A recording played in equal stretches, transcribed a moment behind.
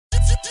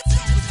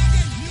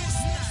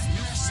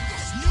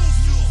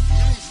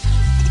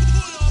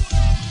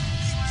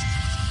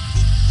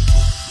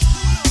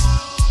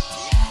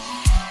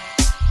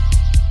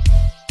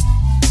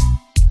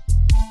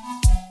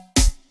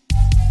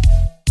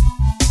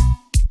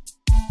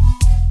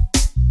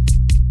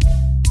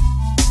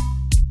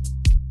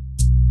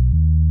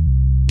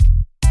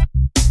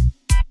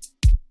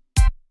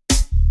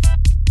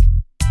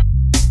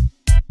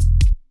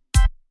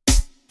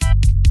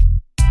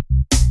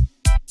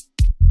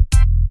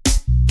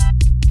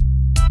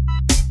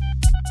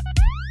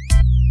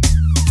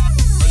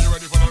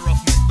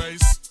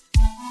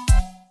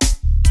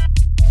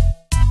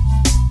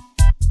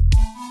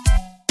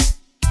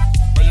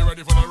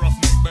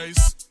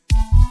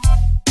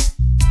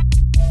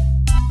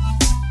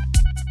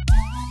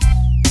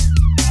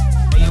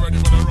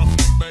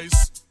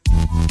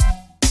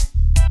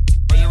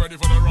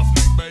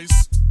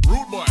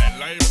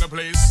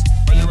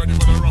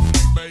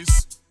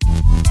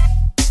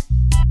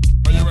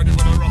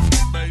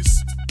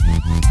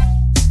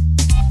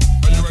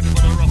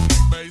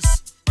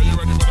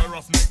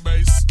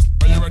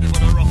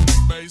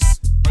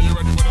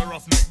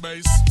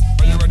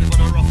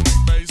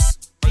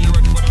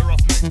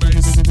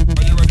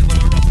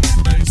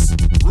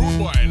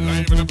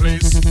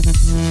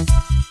Are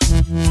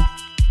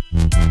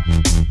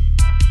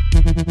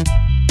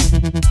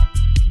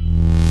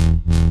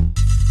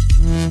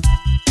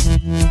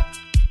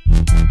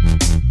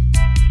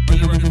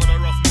you ready for the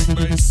rough neck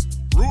bass?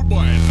 Rude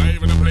boy,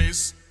 live in the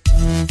place.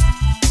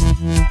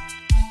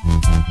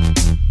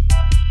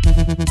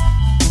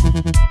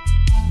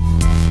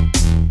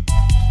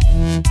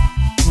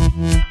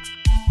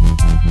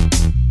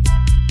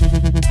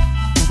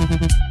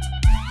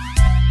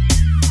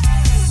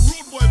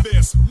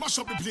 Mash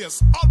up the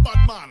place, all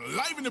bad man,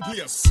 live in the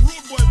place.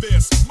 Rude boy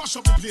bass, mash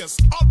up the place,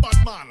 all bad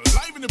man,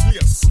 live in the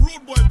place.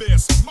 Rude boy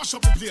bass, mash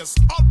up the place,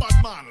 all bad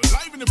man,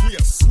 live in the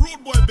place.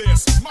 Rude boy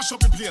bass, mash up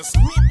the place.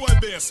 Rude boy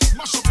bass,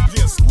 mash up the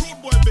place.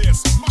 Rude boy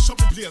bass, mash up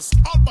the place,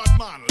 all bad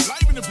man,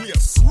 live in the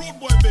place. Rude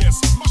boy bass,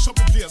 mash up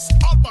the place,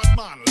 all bad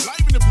man,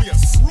 live in the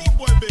place. Rude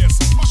boy bass,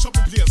 mash up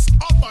the place,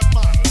 all bad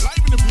man,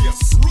 live in the place.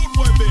 Rude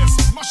boy bass,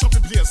 mash up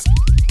the place.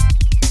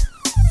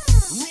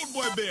 Rude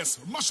boy bass,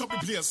 mash up the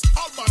place,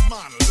 all bad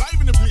man, live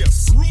in the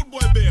place. Rude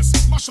boy bass,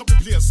 mash up the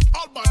place,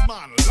 all bad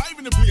man, live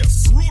in the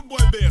place. Rude boy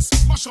bass,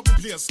 mash up the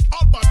place,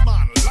 all bad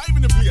man, live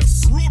in the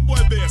place. Rude boy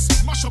bass,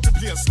 mash up the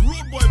place.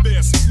 Rude boy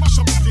bass, mash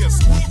up the place.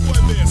 Rude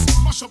boy bass,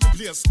 mash up the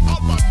place,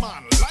 all bad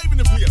man, live in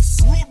the place.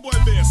 Rude boy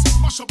bass,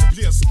 mash up the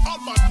place, all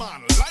bad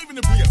man, live in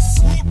the place.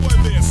 Rude boy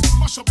bass,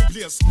 mash up the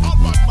place, all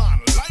bad man,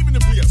 live in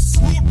the place.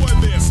 Rude boy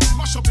bass,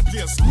 mash up the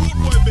place. Rude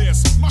boy bass,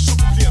 mash up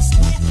the place.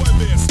 Rude boy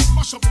bass,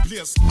 mash up the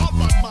place, all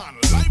bad man,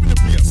 live in the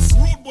place.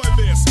 Rude boy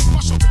bass,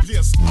 mash up the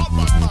place, all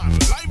bad man,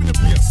 live in the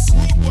place.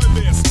 Rude boy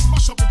bass,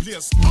 mash up the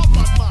place, all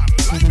bad man,